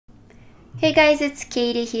Hey guys, it's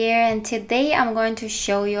Katie here, and today I'm going to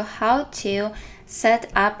show you how to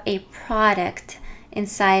set up a product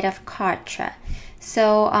inside of Kartra.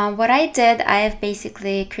 So what I did, I have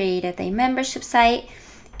basically created a membership site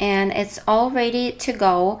and it's all ready to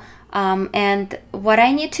go. And what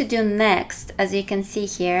I need to do next, as you can see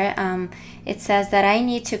here, it says that I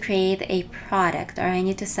need to create a product, or I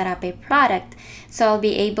need to set up a product so I'll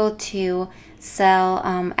be able to sell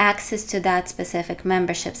access to that specific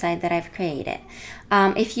membership site that I've created.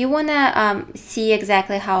 If you want to see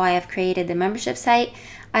exactly how I have created the membership site,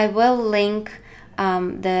 I will link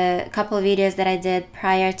the couple of videos that I did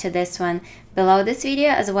prior to this one below this video,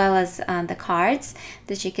 as well as the cards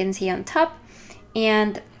that you can see on top.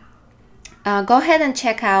 And go ahead and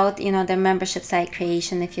check out, the membership site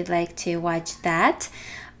creation if you'd like to watch that.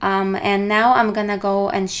 And now I'm gonna go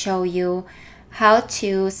and show you how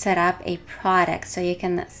to set up a product so you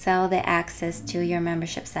can sell the access to your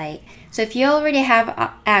membership site. So if you already have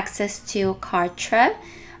access to Kartra,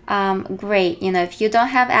 great. If you don't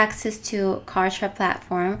have access to Kartra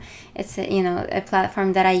platform, it's a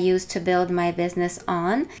platform that I use to build my business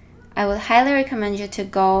on. I would highly recommend you to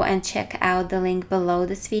go and check out the link below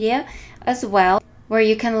this video as well, where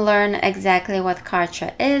you can learn exactly what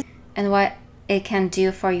Kartra is and what it can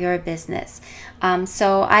do for your business.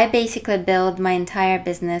 So I basically build my entire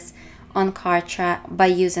business on Kartra by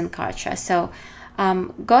using Kartra. So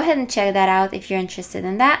go ahead and check that out if you're interested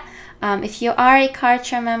in that. If you are a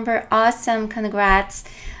Kartra member, awesome, congrats.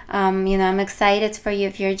 I'm excited for you.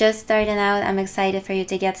 If you're just starting out, I'm excited for you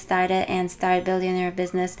to get started and start building your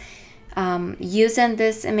business using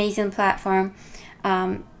this amazing platform.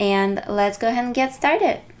 And let's go ahead and get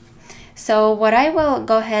started. So what I will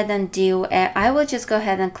go ahead and do, I will just go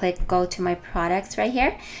ahead and click go to my products right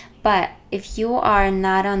here. But if you are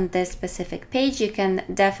not on this specific page, you can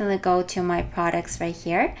definitely go to my products right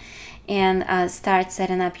here and start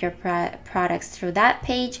setting up your products through that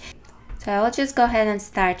page. So I will just go ahead and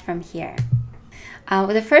start from here.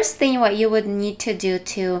 The first thing what you would need to do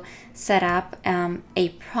to set up a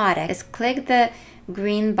product is click the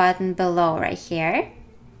green button below right here.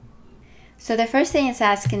 So the first thing it's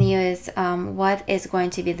asking you is what is going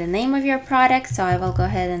to be the name of your product. So I will go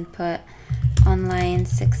ahead and put Online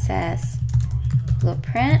Success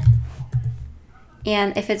Blueprint.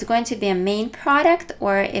 And if it's going to be a main product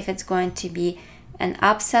or if it's going to be an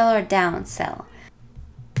upsell or downsell.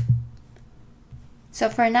 So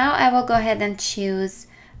for now, I will go ahead and choose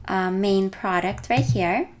main product right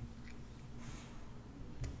here.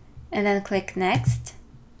 And then click next.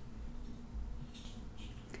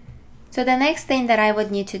 So the next thing that I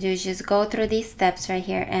would need to do is just go through these steps right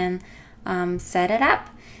here and set it up.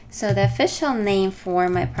 So the official name for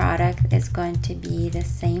my product is going to be the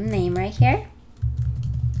same name right here.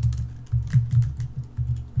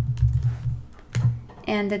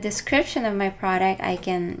 And the description of my product, I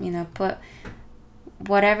can, put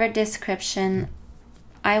whatever description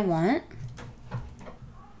I want.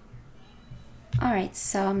 All right,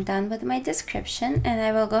 so I'm done with my description and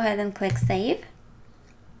I will go ahead and click save.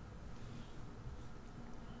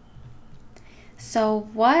 So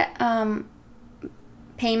what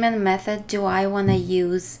payment method do I want to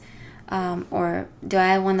use or do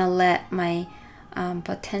I want to let my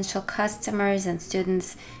potential customers and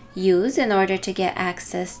students use in order to get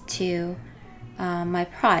access to my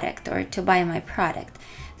product or to buy my product?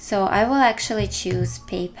 So I will actually choose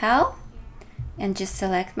PayPal and just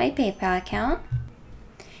select my PayPal account.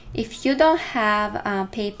 If you don't have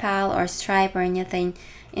PayPal or Stripe or anything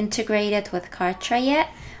integrated with Kartra yet,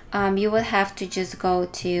 you will have to just go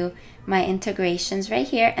to my integrations right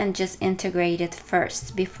here and just integrate it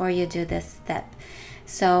first before you do this step.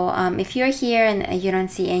 So if you're here and you don't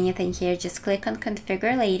see anything here, just click on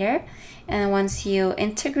configure later, and once you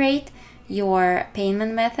integrate your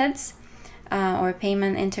payment methods or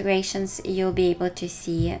payment integrations, you'll be able to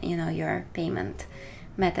see your payment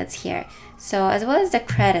methods here. So as well as the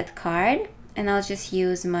credit card, and I'll just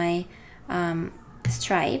use my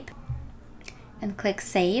Stripe and click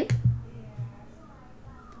save.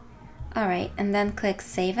 All right, and then click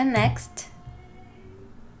save and next.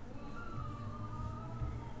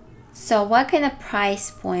 So what kind of price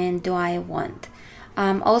point do I want?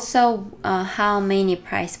 Also, how many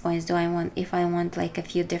price points do I want, if I want like a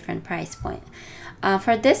few different price points.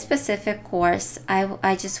 For this specific course,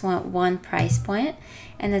 I just want one price point,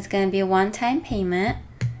 and it's going to be a one-time payment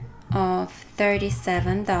of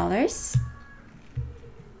 $37.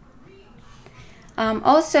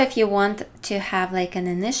 Also, if you want to have like an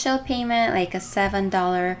initial payment, like a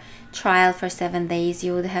 $7 trial for 7 days,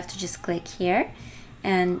 you would have to just click here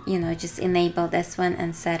and just enable this one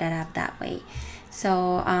and set it up that way.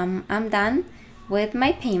 So I'm done with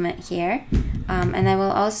my payment here, and I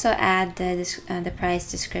will also add the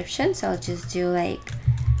price description. So I'll just do like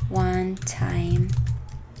one-time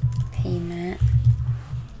payment,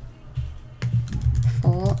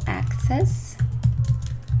 full access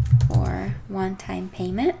for one-time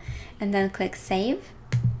payment, and then click save.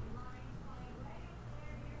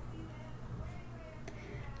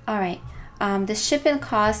 All right, the shipping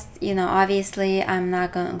cost, obviously I'm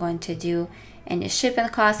not going to do any shipping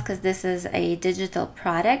cost because this is a digital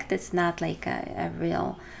product. It's not like a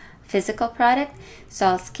real physical product. So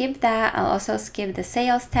I'll skip that. I'll also skip the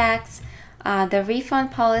sales tax. The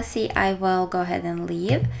refund policy, I will go ahead and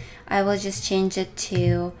leave. I will just change it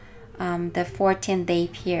to the 14-day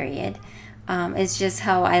period. It's just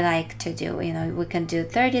how I like to do. We can do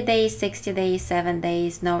 30 days, 60 days, 7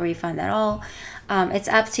 days, no refund at all. It's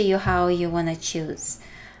up to you how you want to choose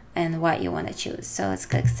and what you want to choose. So let's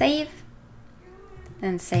click save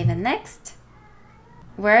and save and next.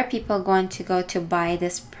 Where are people going to go to buy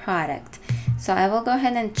this product? So I will go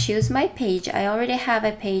ahead and choose my page. I already have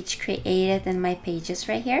a page created in my pages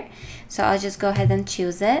right here. So I'll just go ahead and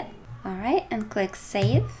choose it. All right, and click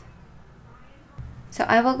save. So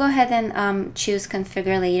I will go ahead and choose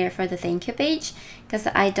configure later for the thank you page because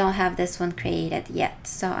I don't have this one created yet.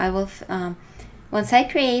 So I will, once I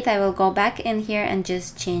create, I will go back in here and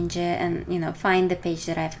just change it and find the page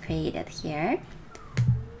that I've created here.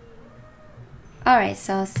 All right,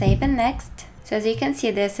 so save and next. So as you can see,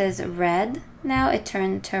 this is red. Now it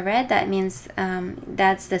turned to red. That means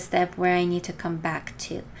that's the step where I need to come back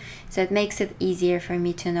to. So it makes it easier for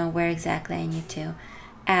me to know where exactly I need to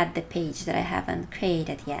add the page that I haven't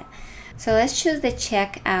created yet. So let's choose the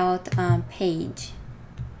checkout page.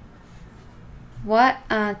 What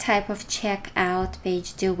type of checkout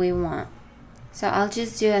page do we want? So I'll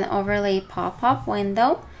just do an overlay pop-up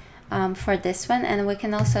window for this one, and we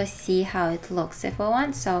can also see how it looks if we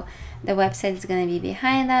want. So the website is going to be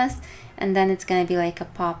behind us, and then it's going to be like a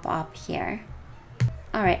pop-up here.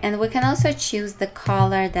 All right, and we can also choose the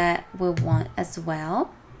color that we want as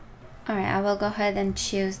well. All right, I will go ahead and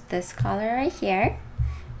choose this color right here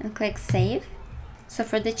and click save. So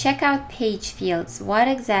for the checkout page fields, what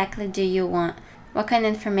exactly do you want? What kind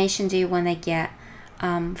of information do you want to get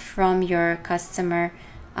from your customer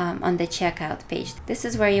on the checkout page? This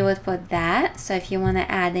is where you would put that. So if you want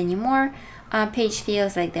to add any more page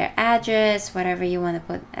fields like their address, whatever you want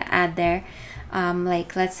to add there,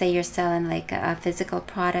 like let's say you're selling like a physical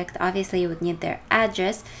product, obviously you would need their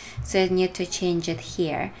address, so you need to change it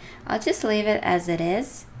here. I'll just leave it as it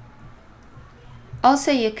is.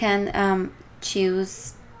 Also, you can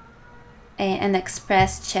choose an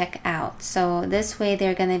express checkout, so this way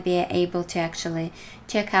they're going to be able to actually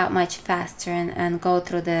check out much faster and go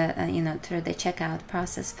through the through the checkout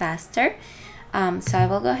process faster. So I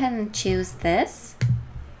will go ahead and choose this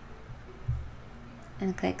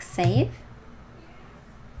and click save.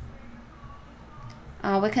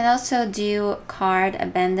 We can also do cart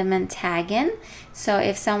abandonment tagging. So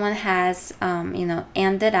if someone has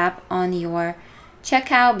ended up on your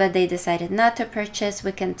checkout but they decided not to purchase,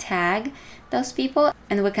 we can tag those people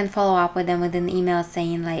and we can follow up with them with an email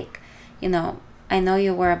saying like, I know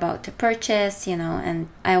you were about to purchase, and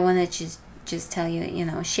I want to just tell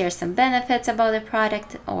you, share some benefits about the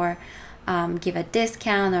product or give a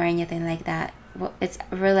discount or anything like that. Well, it's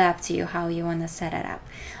really up to you how you want to set it up.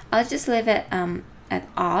 I'll just leave it at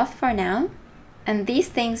off for now, and these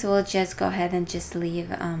things will just go ahead and just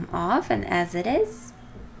leave off and as it is.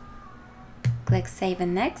 Click save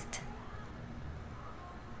and next.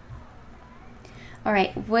 All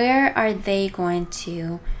right, where are they going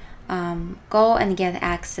to go and get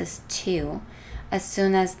access to as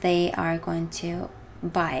soon as they are going to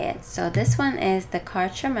buy it? So this one is the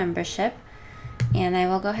Kartra membership, and I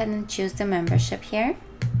will go ahead and choose the membership here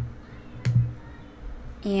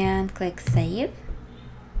and click save.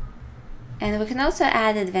 And we can also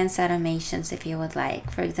add advanced automations if you would like.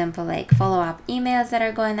 For example, like follow-up emails that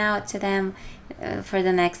are going out to them for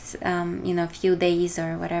the next few days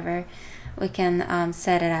or whatever. We can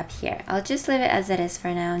set it up here. I'll just leave it as it is for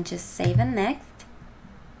now and just save and next.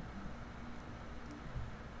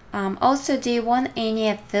 Also, do you want any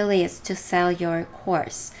affiliates to sell your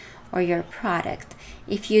course or your product?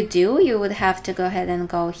 If you do, you would have to go ahead and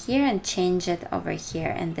go here and change it over here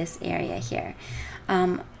in this area here.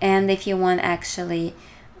 And if you want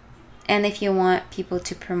people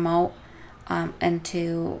to promote and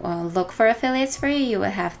to look for affiliates for you, you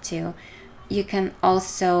would have to. You can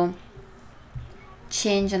also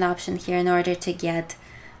change an option here in order to get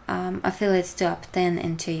affiliates to opt in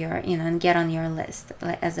into your, and get on your list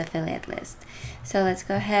as affiliate list. So let's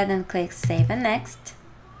go ahead and click Save and Next.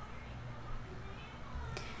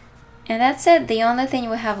 And that's it. The only thing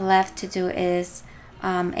we have left to do is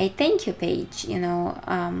a thank you page.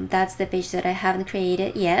 That's the page that I haven't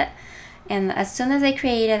created yet. And as soon as I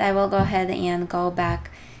create it, I will go ahead and go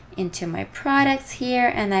back into my products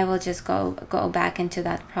here, and I will just go back into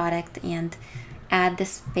that product and add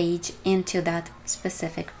this page into that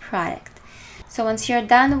specific product. So once you're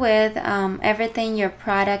done with everything, your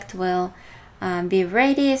product will be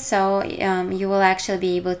ready. So you will actually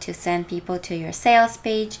be able to send people to your sales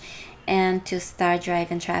page and to start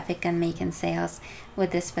driving traffic and making sales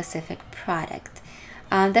with this specific product.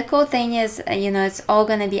 The cool thing is, it's all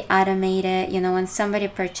going to be automated. When somebody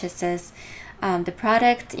purchases the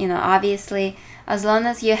product, obviously, as long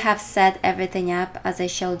as you have set everything up as I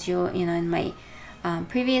showed you, in my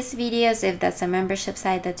previous videos, if that's a membership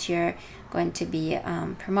site that you're going to be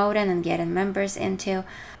promoting and getting members into,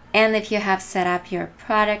 and if you have set up your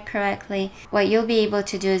product correctly, what you'll be able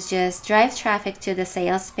to do is just drive traffic to the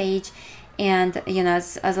sales page. And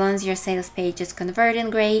as long as your sales page is converting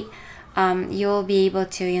great, you'll be able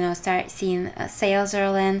to start seeing sales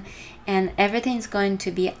roll in, and everything's going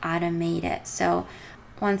to be automated. So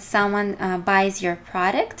once someone buys your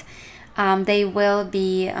product, they will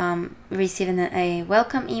be receiving a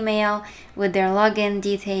welcome email with their login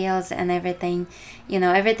details and everything,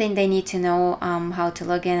 everything they need to know, how to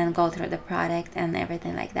log in and go through the product and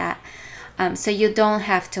everything like that. So you don't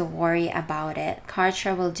have to worry about it.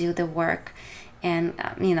 Kartra will do the work, and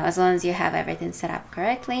as long as you have everything set up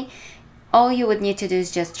correctly, all you would need to do is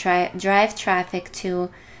just drive traffic to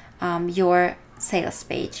your sales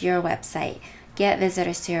page, your website. Get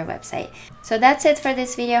visitors to your website. So that's it for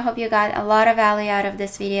this video. I hope you got a lot of value out of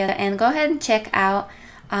this video, and go ahead and check out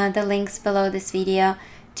the links below this video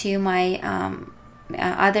to my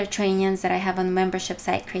other trainings that I have on membership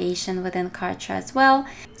site creation within Kartra as well.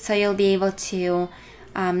 So you'll be able to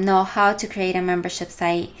know how to create a membership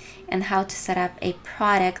site and how to set up a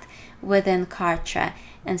product within Kartra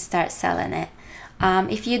and start selling it.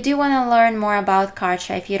 If you do want to learn more about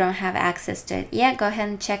Kartra, if you don't have access to it yet, go ahead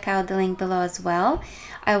and check out the link below as well.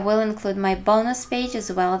 I will include my bonus page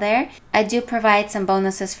as well there. I do provide some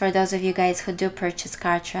bonuses for those of you guys who do purchase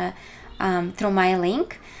Kartra through my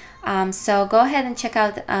link. So go ahead and check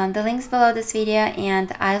out the links below this video,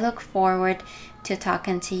 and I look forward to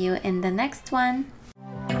talking to you in the next one.